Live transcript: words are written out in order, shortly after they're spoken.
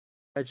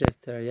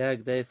Project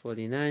Taryag Day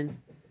 49,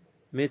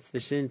 Mitzvah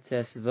Shin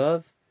Tes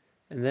Vav,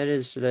 and that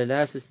is Shalei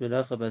Lasis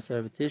Melacha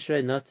Basar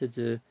B'Tishrei, not to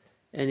do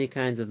any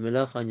kind of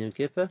Melacha on Yom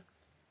Kippur.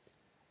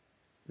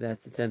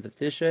 That's the 10th of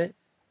Tishrei.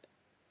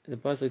 The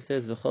Pasuk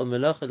says, V'chol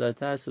Melacha la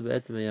ta'asu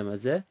b'etzem hayom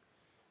hazeh.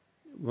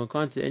 One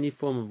can't do any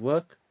form of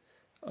work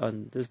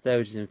on this day,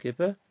 which is Yom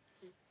Kippur.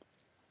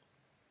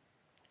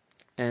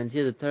 And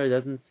here the Torah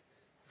doesn't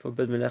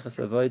forbid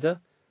Melachas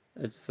Avodah,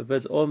 it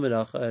forbids all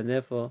Melacha, and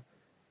therefore,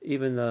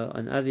 even though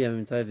on other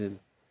Yom Tovim,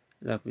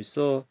 like we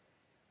saw,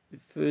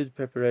 food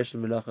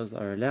preparation melachas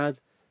are allowed.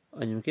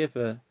 On Yom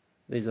Kippur,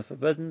 these are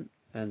forbidden,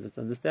 and it's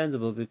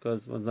understandable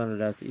because one's not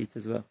allowed to eat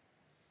as well.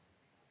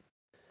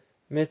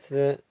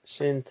 Mitzvah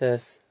Shin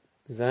Tes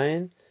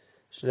Zayin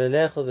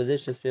Shlelechel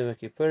v'lishnis b'Yom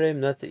Kippurim,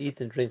 not to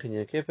eat and drink on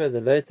Yom Kippur.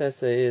 The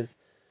Loitase is,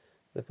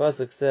 the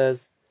pasuk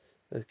says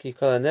that Ki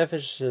kol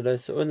hanefesh shelo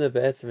se'una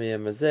be'etzem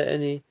hayom hazeh,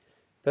 any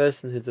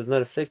person who does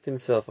not afflict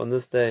himself on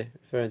this day,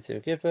 referring to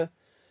Yom Kippur,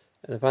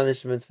 and the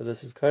punishment for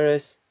this is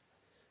Kores,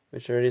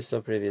 which we already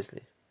saw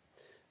previously.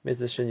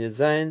 Mitzvah Shin Yud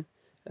Zayin,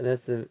 and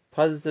that's the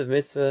positive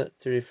mitzvah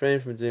to refrain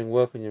from doing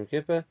work on Yom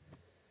Kippur.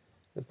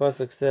 The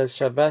pasuk says,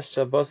 Shabbos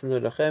nu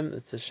lachem,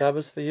 it's a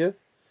Shabbos for you.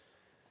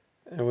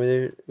 And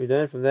we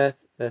learn from that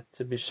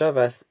to be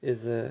Shabbos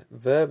is a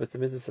verb, it's a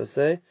mitzvah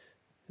saseh,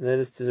 and that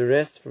is to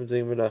rest from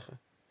doing melacha.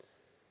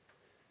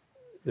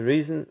 The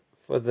reason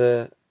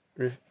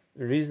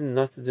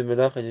not to do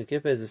melacha on Yom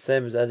Kippur is the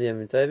same as other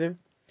Yom Tovim,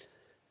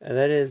 and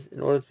that is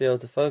in order to be able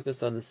to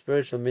focus on the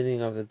spiritual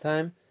meaning of the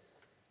time.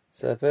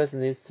 So a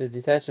person needs to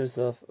detach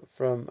himself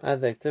from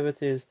other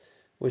activities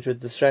which would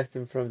distract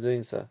him from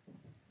doing so.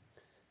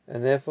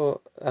 And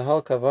therefore, a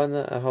whole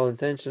kavanah, a whole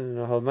intention, and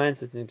a whole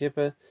mindset in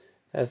Kippur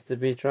has to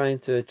be trying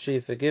to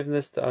achieve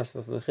forgiveness, to ask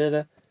for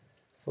mechila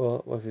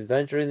for what we've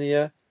done during the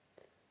year,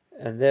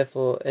 and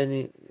therefore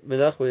any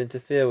melach will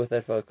interfere with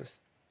that focus.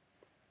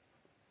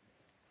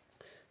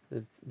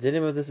 The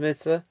dinim of this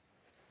mitzvah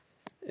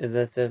is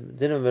that the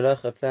dinim of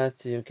melach apply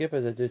to Yom Kippur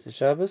as they do to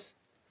Shabbos.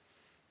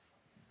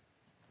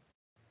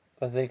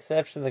 With the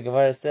exception, the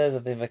Gemara says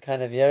of the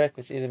makan of yerek,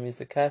 which either means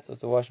to cut or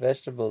to wash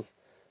vegetables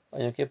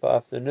on Yom Kippur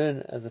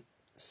afternoon as a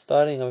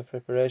starting of a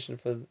preparation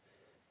for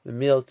the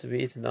meal to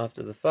be eaten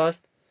after the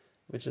fast,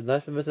 which is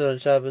not permitted on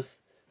Shabbos.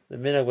 The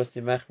minhag was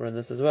to machmer on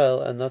this as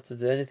well, and not to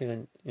do anything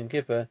on Yom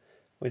Kippur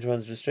which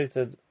one's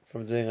restricted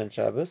from doing on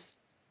Shabbos.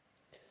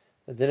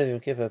 The din of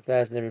Yom Kippur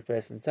applies in every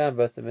place and time,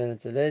 both to men and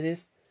to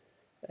ladies.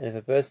 And if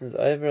a person is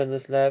over on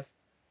this lav,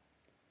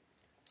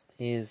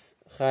 he is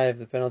chayiv,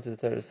 the penalty the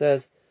Torah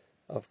says,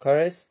 of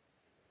Kores,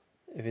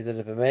 if he did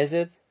it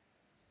b'mezid,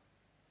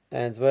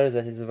 and where is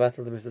that he's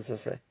mevatel the mitzvah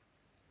saseh.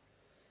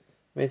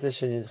 Mitzvah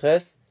Shin Yud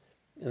Ches,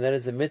 and that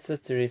is a mitzvah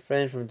to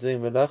refrain from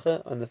doing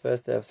melacha on the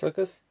first day of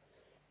Sukkot.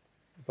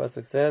 The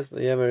pasuk says,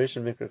 "B'yom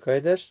harishon mikra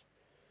kodesh,"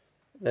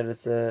 that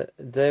it's a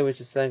day which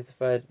is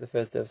sanctified, the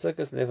first day of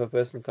Sukkot, and therefore a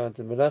person can't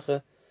do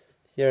melacha.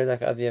 Here,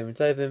 like Adi Yom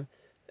Tovim,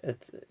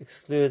 it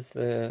excludes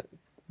the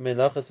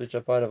melachas which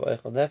are part of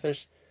Eichel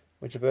Nefesh,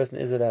 which a person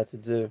is allowed to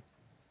do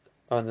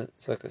on the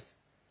Sukkot.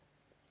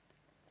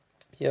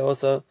 Here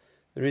also,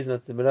 the reason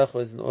that the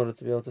melacha is in order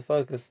to be able to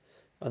focus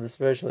on the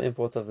spiritual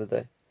import of the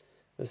day.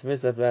 This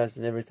mitzvah applies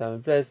in every time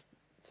and place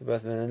to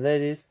both men and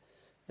ladies,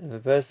 and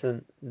if a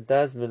person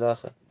does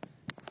melacha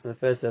on the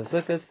first day of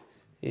Sukkot,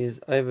 he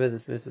is over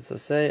this mitzvah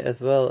saseh, as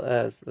well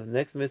as the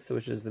next mitzvah,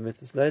 which is the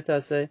mitzvah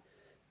loitaseh,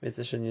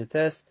 mitzvah shin yud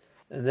tes,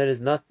 and that is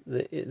not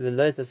the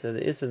loitaseh,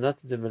 the issue not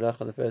to do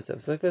melacha on the first day of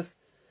Sukkot.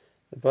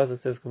 The pasuk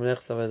says, "Kumenech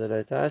savay the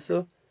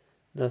loitasu,"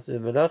 not to do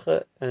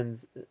melacha,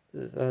 and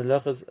the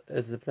halachas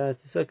as applied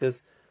to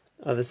Sukkot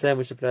are the same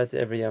which apply to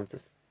every Yom Tov.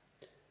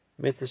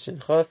 Mitzvah Shin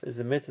Chof is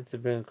a mitzvah to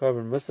bring a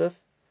korban musaf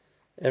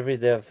every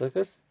day of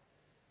Sukkot.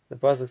 The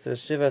pasuk says,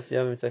 "Shivas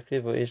yomim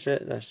takrivu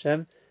isha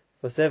Hashem,"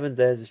 for 7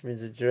 days, which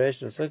means the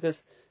duration of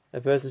Sukkot,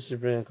 a person should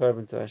bring a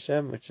korban to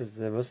Hashem, which is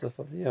the musaf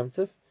of the Yom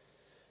Tov,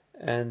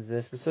 and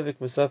the specific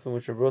musafim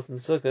which are brought in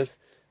Sukkot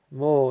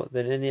more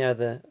than any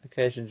other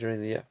occasion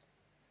during the year.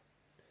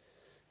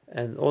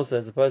 And also,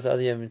 as opposed to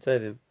other Yom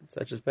Tovim,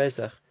 such as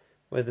Pesach,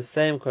 where the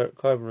same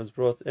korban was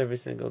brought every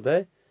single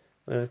day,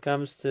 when it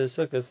comes to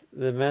Sukkot,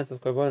 the amount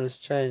of korban is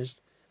changed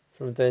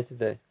from day to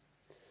day.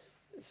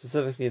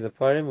 Specifically, the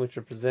parim, which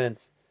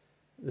represent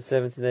the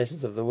 70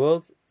 nations of the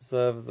world.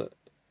 So, over the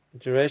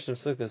duration of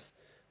Sukkot,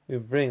 we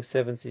bring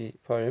 70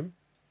 parim.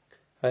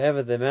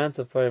 However, the amount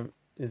of parim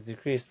is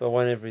decreased by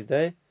 1 every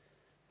day,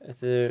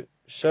 to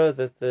show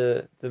that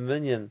the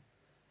dominion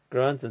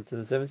granted to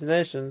the 70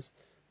 nations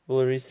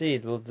will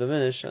recede, will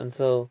diminish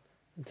until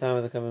the time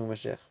of the coming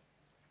Mashiach.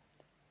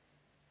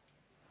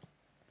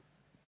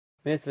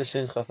 Mitzvah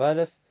Shin Chaf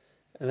Aleph,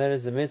 and that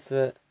is the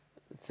mitzvah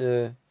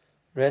to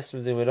rest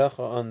from doing melacha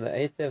on the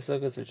 8th day of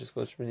Sukkot, which is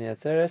called Shmini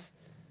Atzeres.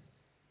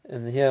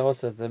 And here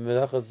also the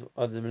melachas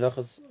are the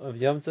melachas of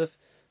Yom Tov,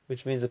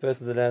 which means the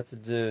person is allowed to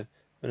do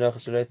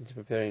melachas relating to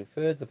preparing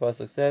food. The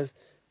pasuk says,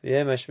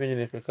 "V'yom hashmini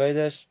mikra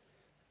kodesh,"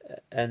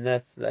 and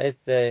that's the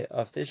 8th day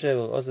of Tishrei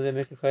will also be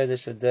mikra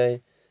kodesh, a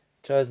day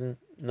chosen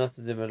not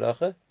to do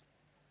melacha.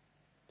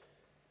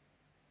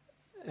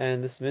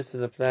 and this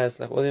mitzvah applies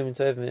like all Yom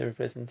Tovim in every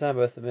place and time,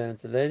 both the men and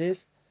the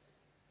ladies.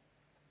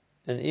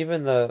 And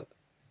even though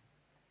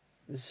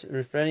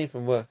refraining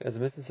from work as a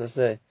mitzvah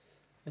say,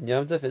 and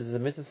Yom Tov is a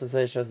mitzvah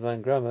say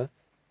shazman grama,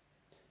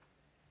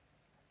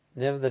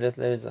 nevertheless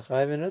ladies are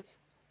chayiv in it,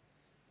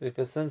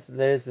 because since the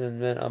ladies and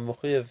men are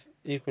mechuyev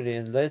equally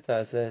in lo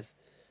ta'aseh,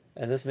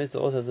 and this mitzvah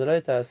also has a lo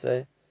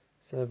ta'aseh,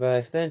 so by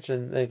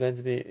extension they're going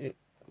to be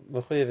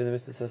mechuyev in the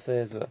mitzvah say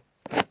as well.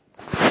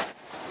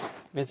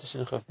 Mitzvah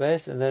Shin Chaf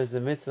Beis, and that is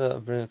the mitzvah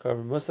of bringing a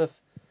korban musaf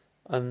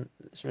on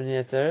Shmini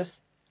Atzeres.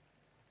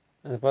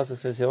 And the pasuk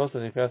says here also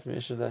v'yikraf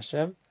mi'ishur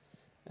Hashem,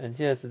 and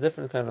here it's a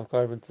different kind of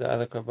korban to the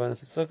other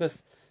korbanos of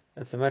Sukkot.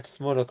 It's a much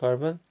smaller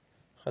korban.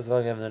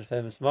 Chazal gave a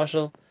famous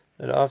mashal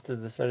that after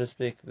the, so to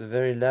speak, the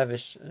very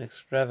lavish and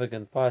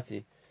extravagant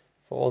party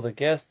for all the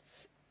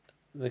guests,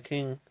 the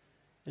king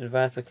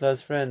invites a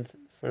close friend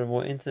for a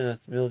more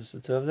intimate meal, just the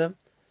two of them.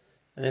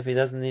 And if he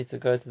doesn't need to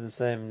go to the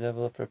same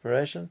level of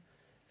preparation,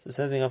 so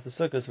same thing after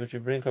Sukkot, which we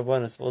bring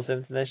korbanos for all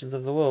 70 nations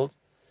of the world,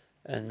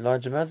 and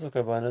large amounts of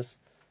korbanos,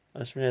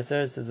 on Shmini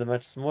Atzeres is a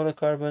much smaller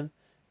korban,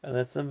 and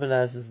that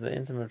symbolizes the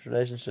intimate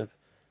relationship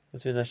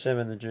between Hashem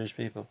and the Jewish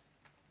people.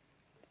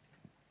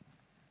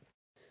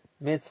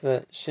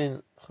 Mitzvah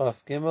Shin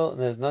Chaf Gimel,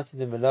 and there is not to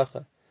do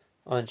melacha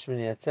on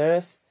Shmini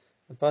Atzeres.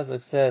 The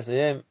pasuk says,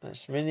 "V'yem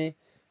Shmini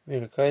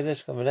Mir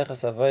Kodesh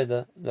Kamelechas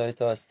Avoda Lo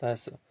Yitoas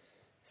Tasu."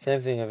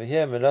 Same thing over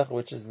here, melacha,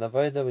 which is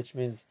navoda, which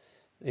means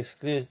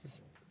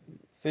excludes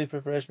food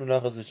preparation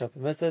melachas which are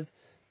permitted,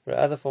 where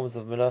other forms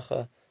of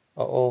melacha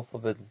are all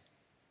forbidden.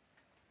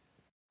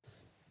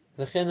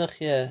 The Chinuch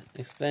here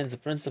explains a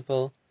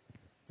principle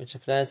which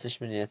applies to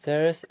Shmini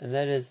Atzeres, and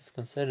that is it's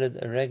considered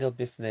a regel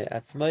bifnei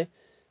atzmai.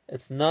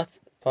 It's not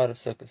part of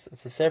Sukkot.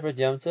 It's a separate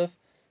Yom Tov,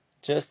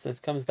 just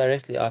it comes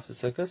directly after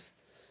Sukkot,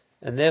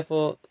 and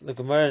therefore the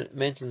Gemara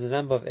mentions a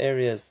number of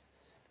areas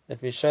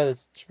that we show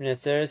that Shmini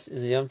Atzeres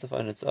is a Yom Tov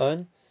on its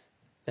own.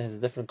 It has a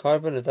different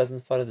korban. It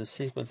doesn't follow the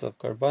sequence of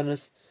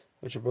korbanos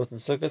which are brought in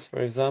Sukkot, for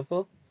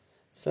example.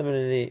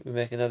 Similarly, we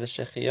make another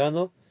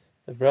Shechiyanu,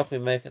 the brach we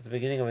make at the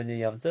beginning of a new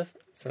Yom Tov.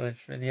 So when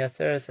Shmini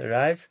Atzeres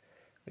arrives,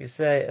 we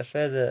say a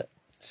further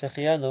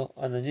Shechiyanu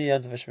on the new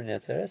Yom Tov of Shmini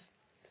Atzeres.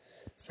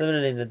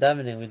 Similarly, in the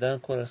davening, we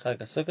don't call it Chag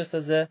HaSukkos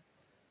Hazeh,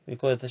 we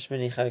call it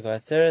Shmini Chag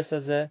HaAtzeres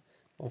Hazeh,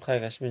 or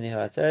Chag HaShmini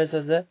HaAtzeres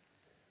Hazeh,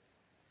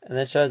 and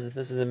that shows that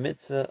this is a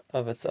mitzvah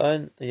of its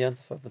own, a Yom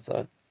Tov of its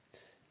own,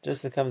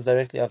 just it comes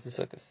directly after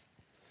Sukkot.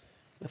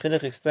 The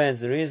Chinuch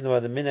explains the reason why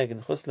the minhag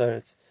in Chutz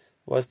La'aretz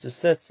was to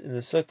sit in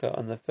the sukkah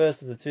on the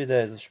first of the 2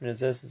 days of Shmini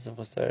Atzeres and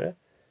Simchas Torah,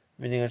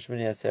 meaning on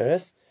Shmini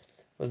Atzeres,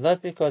 was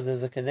not because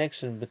there's a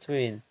connection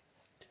between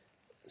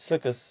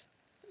Sukkot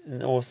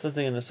or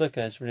sitting in the sukkah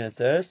and Shmini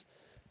Atzeres,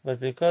 but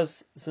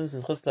because since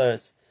in Chutz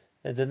La'aretz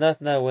they did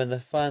not know when the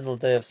final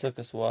day of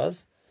Sukkot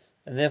was,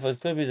 and therefore it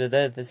could be the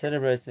day that they're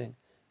celebrating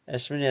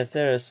as Shmini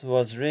Atzeres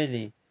was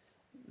really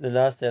the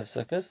last day of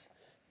Sukkot.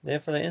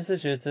 Therefore they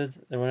instituted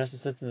that one has to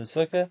sit in the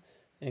sukkah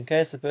in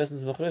case the person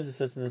is mechuyev to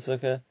sit in the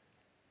sukkah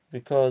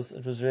because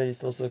it was really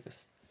still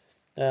Sukkot.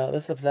 Now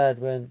this applied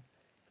when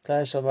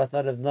Klal Yisrael might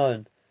not have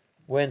known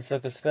when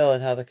Sukkot fell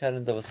and how the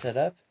calendar was set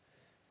up.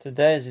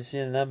 Today, as you've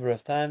seen a number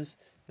of times,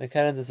 the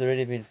calendar has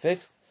already been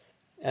fixed,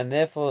 and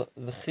therefore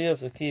the chiyuv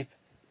to keep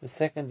the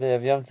second day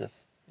of Yom Tov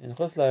in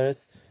Chutz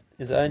La'aretz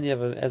is only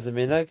as a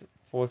minhag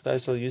for what Klal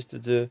Yisrael used to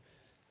do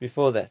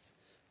before that,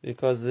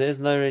 because there is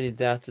no really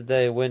doubt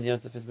today when Yom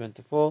Tov is meant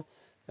to fall,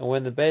 and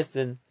when the Beis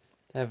Din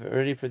have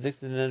already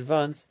predicted in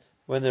advance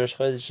when the Rosh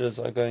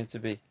Chodeshes are going to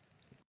be.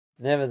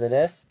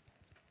 Nevertheless,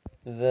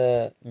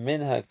 the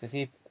minhag to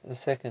keep the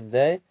second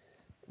day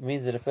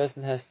means that a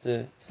person has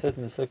to sit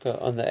in the sukkah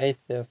on the 8th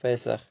day of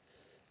Pesach,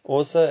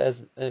 also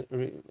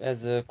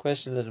as a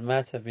question that it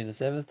might have been the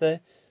 7th day,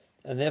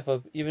 and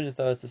therefore even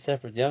though it's a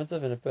separate Yom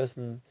Tov and a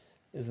person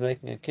is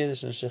making a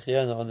Kiddush and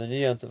Shechiyanu on the new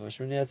Yom Tov of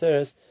Shmini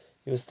Atzeres,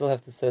 you will still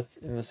have to sit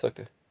in the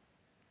sukkah.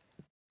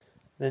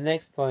 The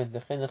next point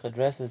the Chinuch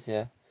addresses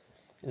here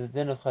is the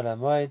din of Chol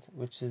HaMoed,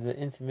 which is the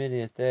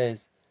intermediate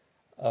days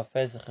of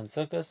Pesach and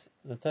Sukkot.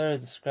 The Torah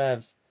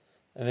describes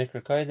a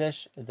Mikra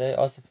Kodesh, a day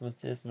also for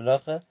Matthias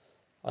Melacha,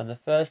 on the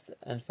first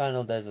and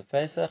final days of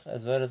Pesach,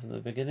 as well as in the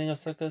beginning of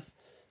Sukkot,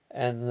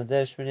 and on the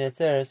day of Shmini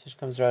Atzeres, which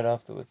comes right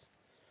afterwards.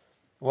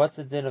 What's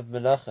the din of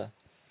Melacha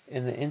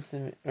in the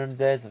interim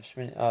days of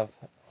Chol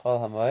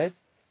HaMoed?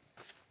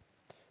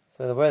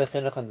 So the way the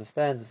Chinuch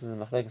understands, this is a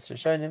Machlekes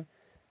Rishonim,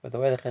 but the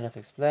way the Chinuch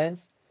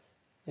explains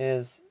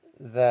is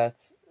that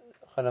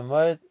Chol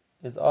HaMoed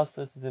is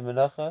also to do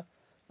Melacha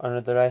on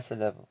a D'oraisa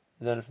level.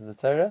 We learn it from the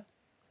Torah.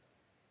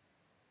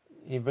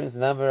 He brings a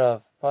number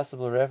of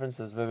possible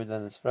references where we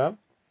learn this from.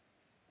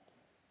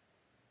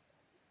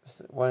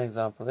 One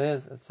example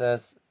is, it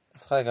says,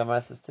 Chag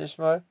HaMatzos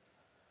Tishmor,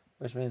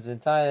 which means the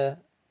entire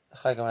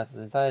Chag HaMatzos,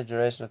 the entire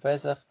duration of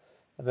Pesach,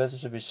 a person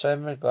should be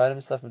shomer, guard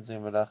himself from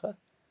doing Melacha.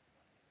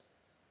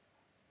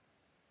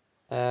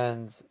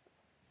 And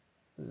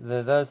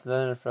those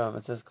learn it from,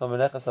 it says, Kol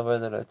Melechas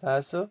Avoda Lo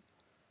Ta'asu,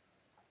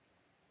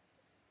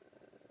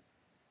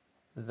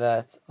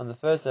 that on the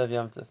first day of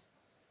Yom Tov,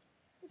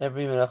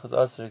 every melach is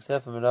asr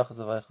except for melachas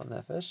of eichel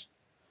nefesh.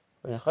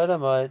 But in Chol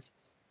HaMoed,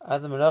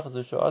 other melachas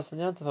which are asr in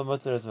Yom Tov are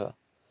mutter as well.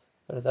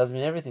 But it doesn't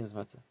mean everything is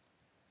mutter.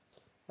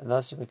 And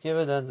Rashi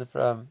Akiva learns it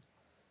from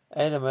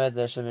Eila Moed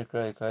Le'Hashem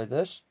Mikroi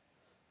Kodesh,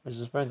 which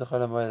is referring to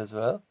Chol HaMoed as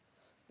well.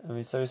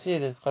 And so we see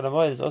that Chol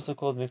HaMoed is also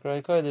called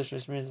Mikroi Kodesh,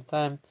 which means the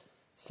time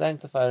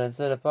sanctified and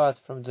set apart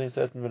from doing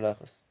certain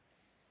melachas.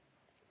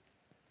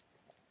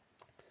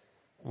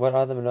 What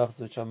are the melachas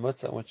which are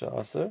mutter and which are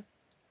asr?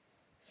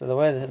 So the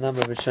way that a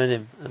number of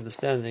Rishonim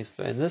understand and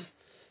explain this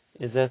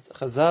is that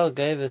Chazal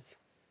gave it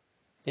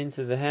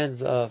into the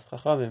hands of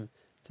Chachamim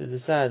to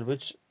decide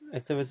which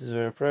activities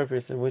were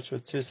appropriate and which were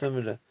too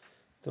similar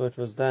to what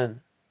was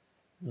done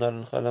not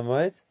in Chol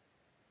HaMoed,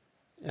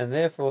 and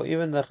therefore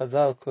even though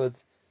Chazal could,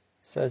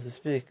 so to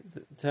speak,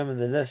 determine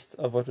the list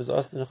of what was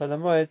asked in Chol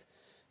HaMoed,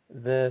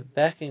 the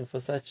backing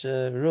for such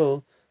a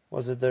rule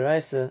was a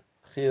deraisa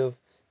chiyuv,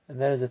 and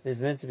that is that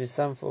there's meant to be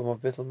some form of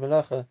bittul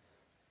melacha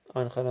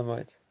on Chol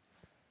HaMoed.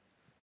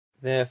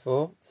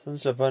 Therefore,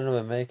 since Rabbanim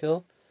were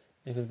makel,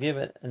 you could give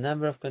it a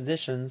number of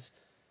conditions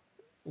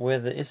where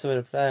the issa would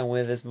apply and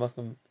where there's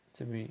makom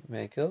to be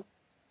makel.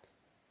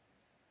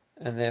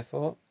 And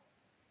therefore,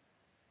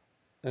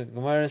 the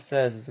Gemara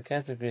says it's a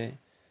category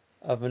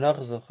of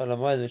menachos of Chol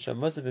HaMoed which are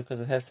mutter because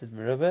of hefsed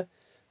merubah,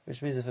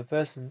 which means if a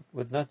person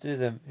would not do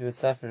them, he would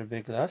suffer a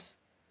big loss.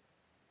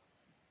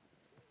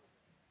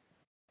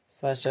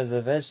 Such as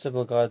a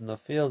vegetable garden or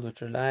field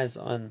which relies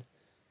on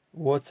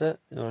water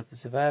in order to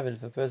survive, and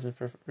if a person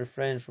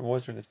refrained from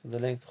watering it for the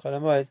length of Chol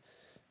HaMoed,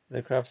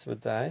 the crops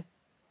would die.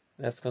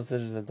 That's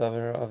considered a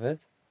davar of it.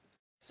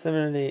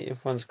 Similarly,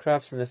 if one's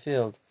crops in the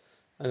field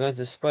are going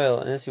to spoil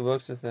unless he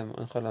works with them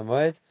on Chol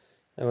HaMoed,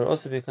 that would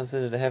also be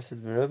considered a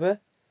hefsed merubah,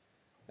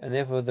 and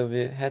therefore there would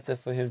be a heter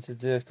for him to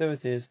do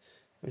activities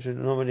which would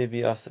normally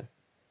be asr.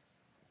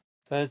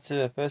 So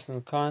too, a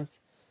person can't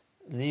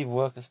leave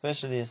work,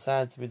 especially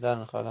aside, to be done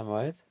on Chol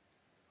HaMoed,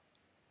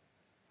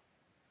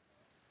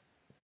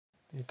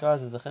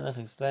 because, as the Chinuch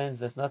explains,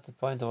 that's not the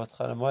point of what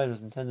Chol HaMoed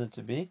was intended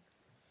to be.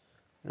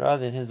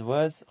 Rather, in his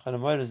words, Chol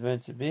HaMoed is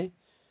meant to be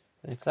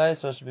the Klal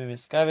Yisrael should be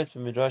miskavet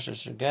b'midrash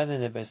should gather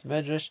in the base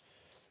medrash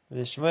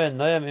v'lishmoya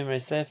noyam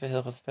imrei sefer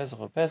hilchos pesach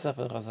v'pesach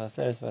hilchos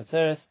haseres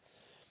v'atzeres,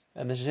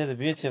 and they should hear the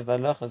beauty of the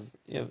halachas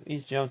of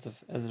each Yom Tov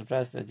as it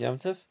applies to that Yom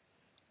Tov.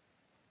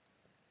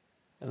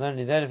 And not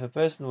only that, if a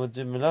person would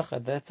do melacha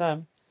at that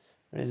time,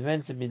 when he's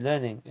meant to be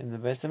learning in the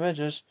base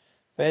medrash,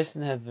 the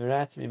person had the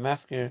right to be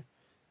mafkir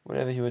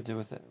whatever he would do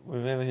with it,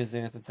 whatever he was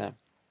doing at the time.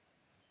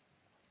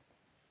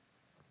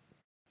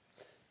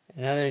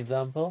 Another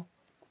example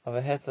of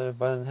a heter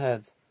Rabbanan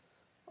had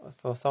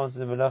for someone to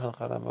do melacha on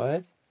Chol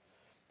HaMoed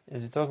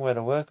is we're talking about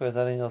a worker who has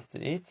nothing else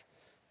to eat,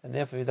 and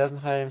therefore if he doesn't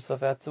hire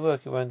himself out to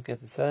work, he won't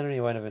get a salary,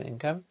 he won't have an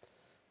income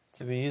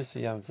to be used for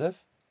Yom Tov,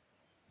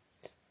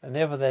 and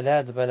therefore they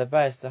allowed the Baal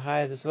Bayis to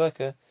hire this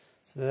worker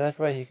so that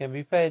way he can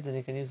be paid and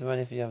he can use the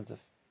money for Yom Tov.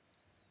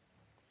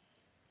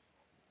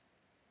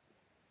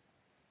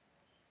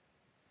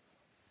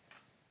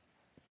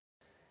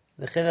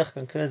 The Chinuch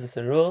concludes with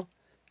a rule,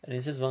 and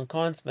he says one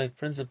can't make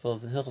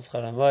principles in Hilchos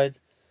Chol HaMoed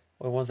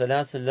where one's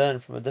allowed to learn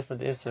from a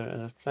different Isser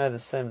and apply the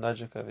same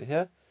logic over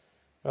here.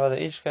 Rather,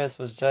 each case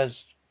was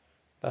judged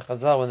by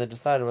Chazal when they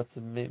decided what to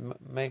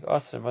make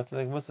Asr and what to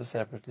make Mutzah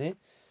separately,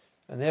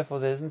 and therefore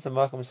there isn't a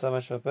makom so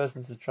much for a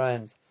person to try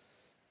and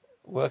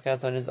work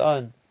out on his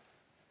own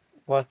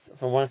what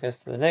from one case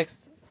to the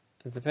next.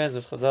 It depends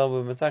what Chazal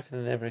will metakel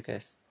in every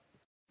case.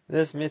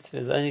 This mitzvah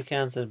is only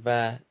counted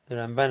by the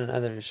Ramban and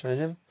other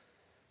Rishonim.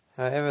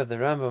 However, the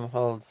Rambam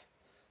holds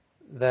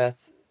that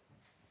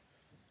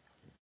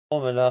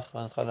all melach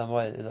on Chol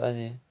HaMoed is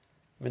only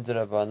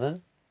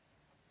midrabanan.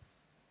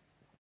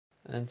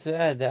 And to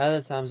add, there are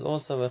other times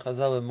also where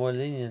Chazal were more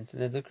lenient in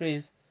their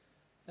decrees,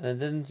 and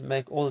they didn't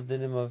make all the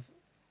dinim of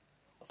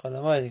Chol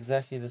HaMoed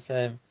exactly the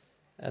same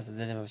as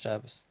the dinim of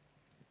Shabbos.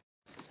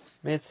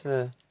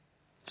 Mitzvah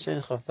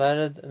Shin Chav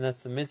Tared, and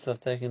that's the mitzvah of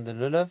taking the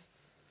lulav.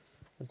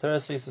 The Torah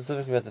speaks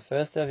specifically about the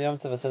first day of Yom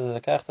Tov. It says,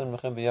 "V'kachtem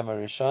mechem b'yom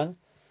harishon."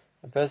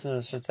 A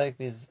person should take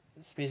these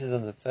species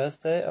on the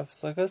first day of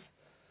Sukkot.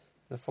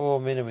 The four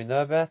minim we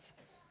know about,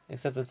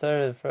 except the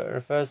Torah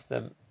refers to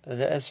them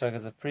as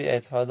a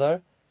pre-Eitz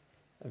Hadar,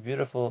 a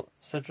beautiful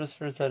citrus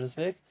fruit, so to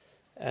speak,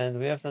 and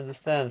we have to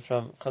understand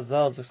from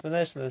Chazal's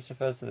explanation that this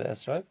refers to the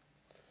esrog.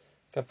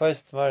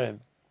 Kapos Tmarim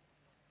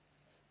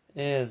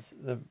is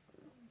the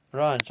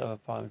branch of a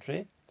palm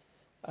tree.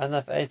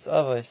 Anaf Eitz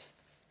Avos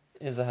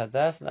is a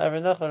hadas, and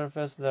Avri Nachal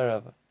refers to the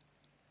Arava.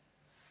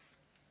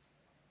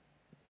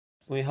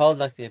 We hold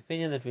like the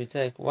opinion that we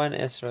take one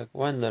esrog,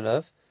 one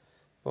lulav,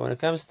 but when it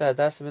comes to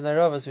hadasim and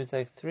aravas, we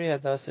take 3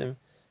 hadasim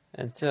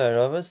and 2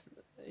 aravas.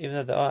 Even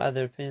though there are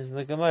other opinions in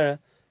the Gemara,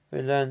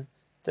 we learn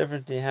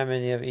differently how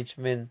many of each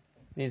min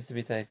needs to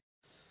be taken.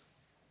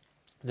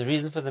 The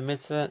reason for the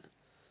mitzvah,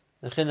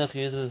 the Chinuch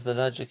uses the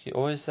logic he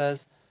always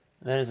says,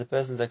 and that is a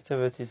person's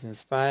activities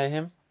inspire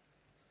him.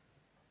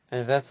 And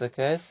if that's the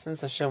case,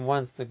 since Hashem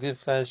wants to give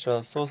Klal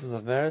Yisrael sources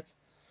of merit,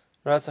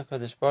 Ratzah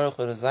Kodesh Baruch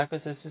Hu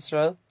Zakos Es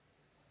Yisrael,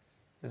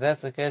 If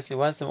that's the case, he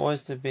wants them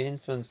always to be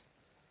influenced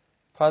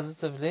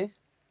positively,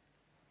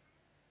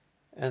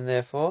 and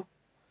therefore,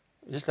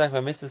 just like by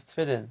mitzvah's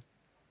tefillin,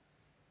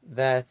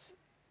 that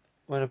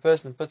when a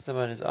person puts them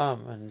on his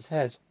arm, on his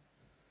head,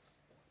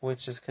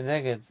 which is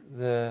connected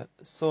the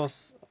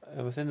source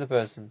within the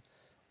person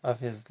of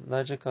his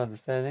logical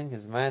understanding,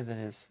 his mind and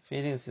his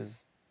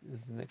feelings,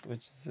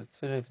 which is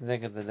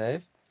connected the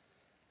Lev,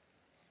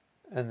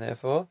 and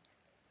therefore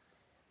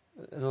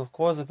it will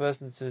cause a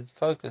person to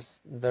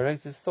focus and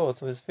direct his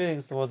thoughts or his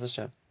feelings towards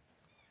Hashem.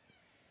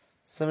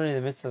 Similarly,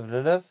 the mitzvah of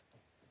lulav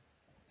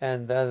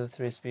and the other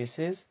three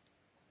species,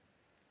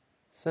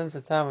 since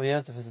the time of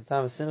Yom Tov is the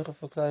time of Simcha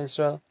for Klal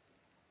Yisrael,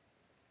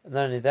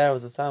 not only that, it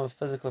was a time of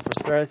physical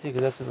prosperity,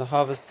 because that's when the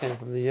harvest came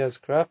from the year's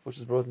crop, which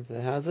was brought into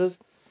the houses.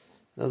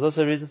 There was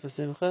also a reason for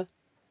Simcha.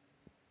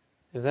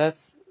 If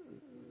that's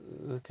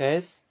the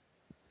case,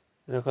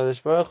 then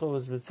HaKadosh Baruch Hu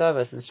was mitzvah,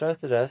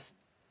 instructed us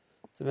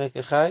to make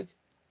a chag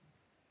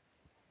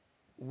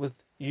with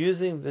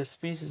using the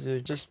species we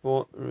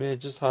had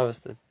just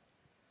harvested,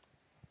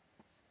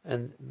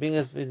 and being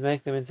as we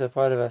make them into a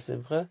part of our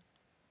Simcha,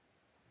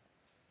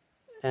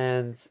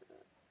 and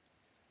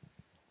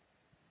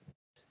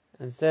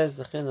says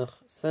the Chinuch,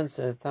 since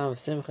at a time of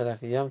Simcha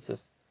like a Yom Tov,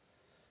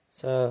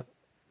 so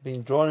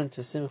being drawn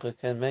into Simcha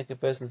can make a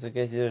person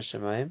forget Yiras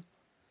Shamayim.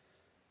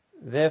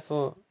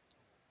 Therefore,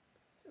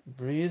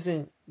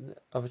 using the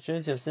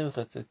opportunity of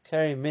Simcha to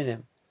carry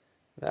minim,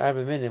 the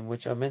Arba minim,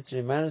 which are meant to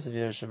remind us of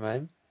Yiras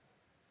Shamayim,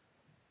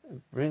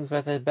 brings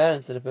back that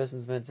balance that a person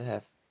is meant to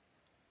have.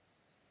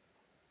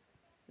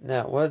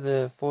 Now, what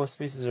the four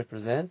species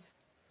represent,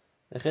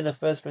 the Chinuch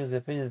first brings the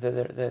opinion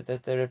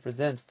that they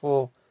represent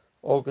four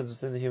organs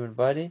within the human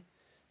body.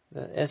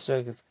 The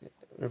Esrog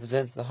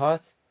represents the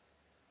heart.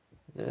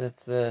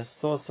 That's the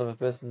source of a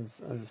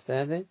person's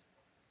understanding.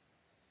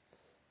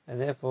 And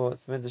therefore,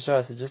 it's meant to show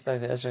us that just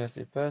like the Esrog has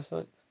to be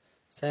perfect,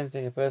 same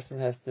thing, a person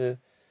has to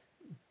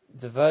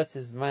devote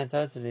his mind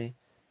totally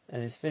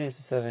and his feelings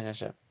to serving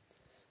Hashem.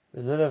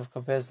 The Lulav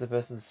compares the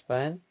person's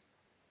spine,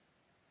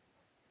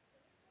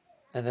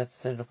 and that's the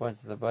central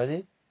point of the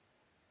body.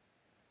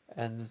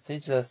 And it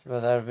teaches us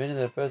about the Arabini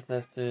that a person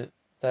has to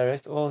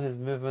direct all his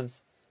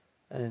movements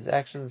and his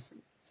actions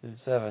to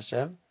serve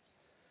Hashem.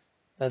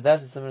 Now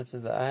that is similar to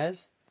the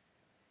eyes,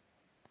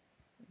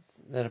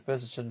 that a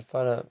person shouldn't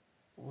follow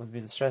would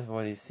be distracted by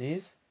what he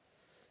sees.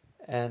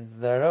 And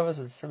the Aravas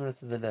is similar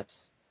to the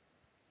lips,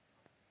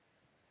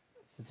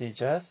 to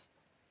teach us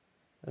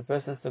that a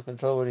person has to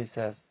control what he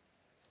says.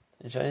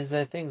 And should only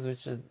say things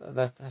which are,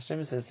 like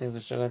Hashem says, things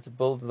which are going to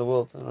build the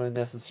world and are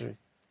necessary.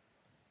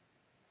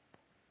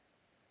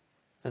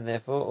 And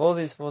therefore, all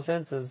these four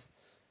senses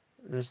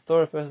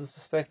restore a person's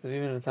perspective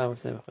even in a time of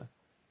Simcha.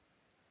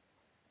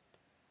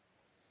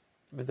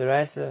 With the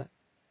Raisa,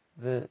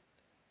 the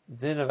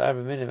din of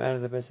Arba Minim out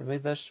of the Beis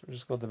Hamikdash, which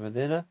is called the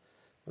Medina,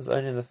 was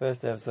only on the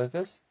first day of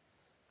Sukkot.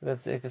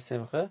 That's the Eka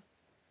Simcha.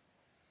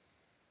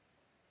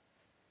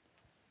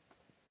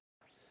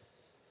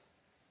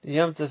 The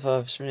Yom Tov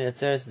of Shmini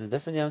Atzeres is a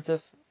different Yom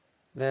Tov.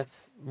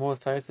 That's more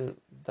directed,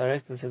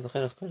 says the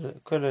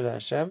Chinuch Kulul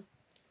Hashem.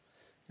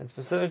 And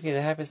specifically,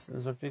 the happiness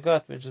is what we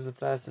got, which is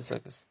applies to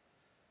Sukkot.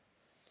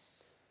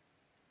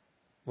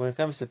 When it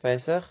comes to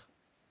Pesach,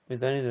 we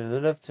don't need a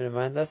lulav to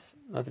remind us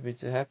not to be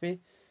too happy.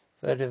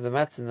 For that, we have the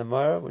matzah and the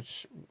maror,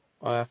 which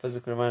are our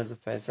physical reminders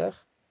of Pesach.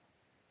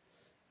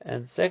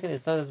 And second,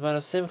 it's not as much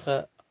of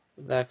simcha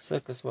like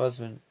Sukkot was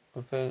when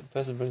a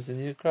person brings in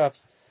new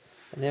crops,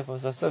 and therefore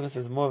for Sukkot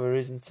is more of a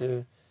reason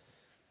to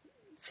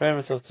train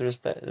myself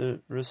to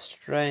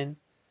restrain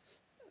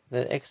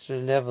the extra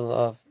level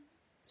of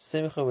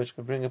simcha which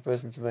can bring a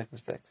person to make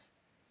mistakes.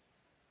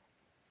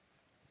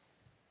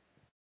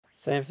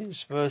 Same thing,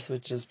 Shavuos,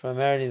 which is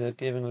primarily the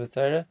giving of the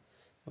Torah,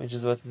 which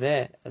is what's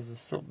there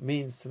as a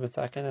means to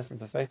mitzaken us and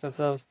perfect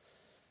ourselves,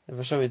 and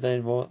for sure we don't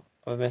need more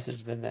of a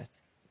message than that.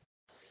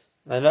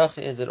 The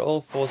halacha is that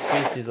all four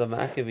species are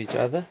ma'akev each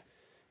other,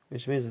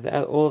 which means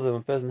that all of them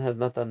a person has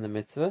not done the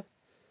mitzvah.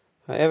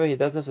 However, he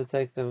doesn't have to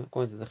take them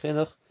according to the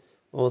chinuch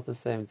all at the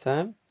same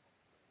time,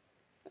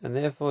 and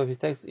therefore if he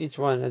takes each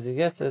one as he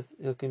gets it,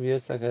 he can be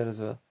yotzakat as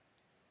well.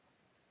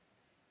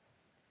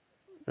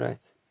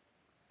 Right.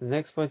 The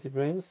next point he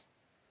brings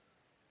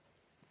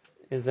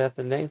is that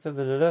the length of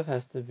the lulav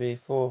has to be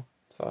 4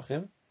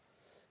 tefachim,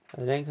 and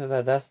the length of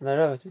the adas and the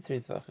rav has to be 3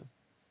 tefachim.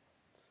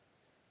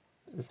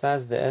 The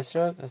size of the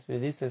esrog has to be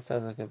at least the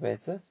size of a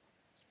beitza.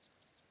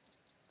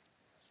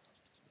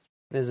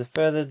 There's a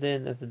further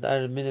din that the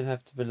aluminium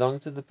have to belong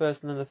to the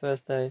person on the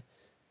first day.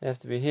 They have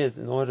to be his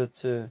in order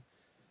to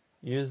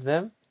use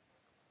them.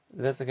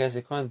 If that's the case,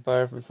 you can't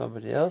borrow from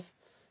somebody else.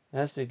 It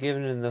has to be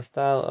given in the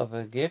style of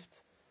a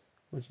gift,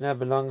 which now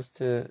belongs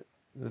to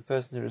the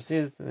person who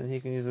receives it, and then he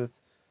can use it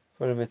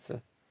for a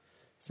mitzvah.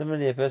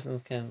 Similarly, a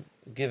person can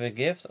give a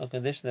gift on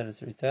condition that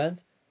it's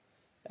returned.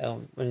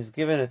 When he's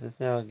given it, it's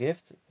now a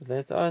gift, but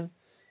later on,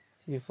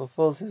 he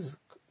fulfills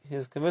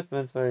his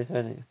commitment by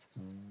returning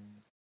it.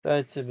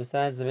 So too,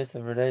 besides the mitzvah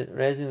of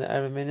raising the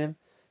Arba Minim,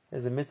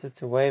 there's a mitzvah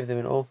to wave them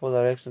in all four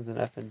directions and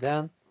up and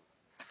down.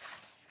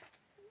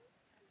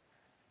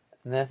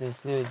 and that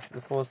includes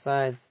the four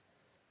sides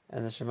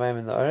and the Shemaim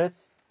and the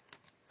Oretz.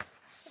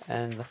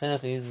 And the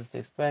Chinuch uses to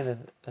explain that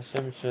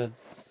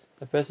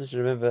a person should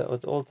remember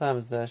at all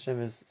times that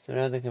Hashem is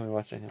surrounding him and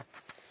watching him.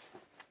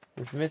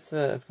 This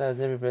mitzvah applies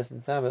to every person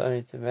in time, but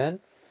only to men,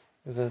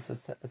 because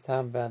it's a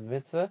time-bound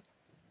mitzvah.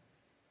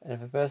 And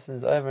if a person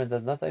is over and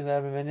does not take the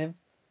Arba Minim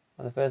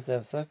on the first day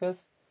of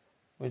Sukkot,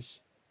 which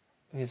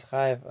he's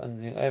chayiv on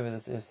doing over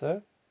this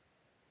Isur.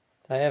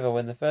 However,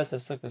 when the first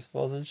of Sukkot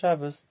falls on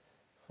Shabbos,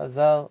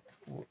 Chazal,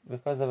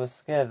 because they were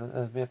scared that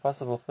there would be a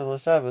possible Chilul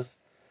Shabbos,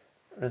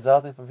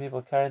 resulting from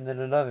people carrying the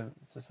lulavim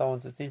to someone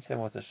to teach them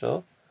what to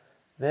shul,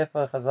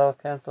 therefore Chazal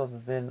cancelled the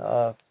din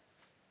of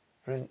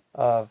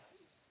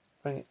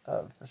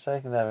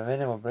shaking the Arba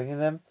Minim or bringing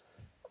them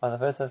on the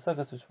first of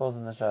Sukkot, which falls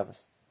on the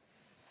Shabbos.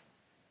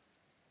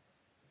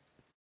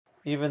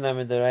 Even though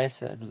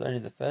Midaraisa it was only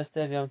the first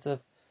day of Yom Tov,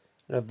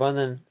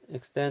 Rabbanan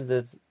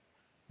extended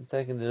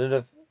taking the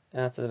lulav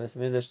out of the Beis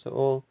Hamikdash to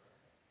all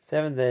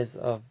 7 days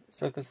of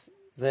Sukkot.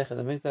 Zecher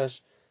the Mikdash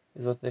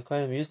is what the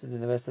Kohanim used to do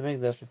in the Beis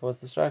Hamikdash before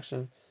its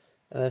destruction,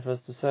 and that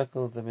was to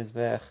circle the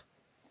Mizbeach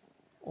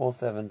all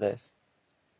 7 days.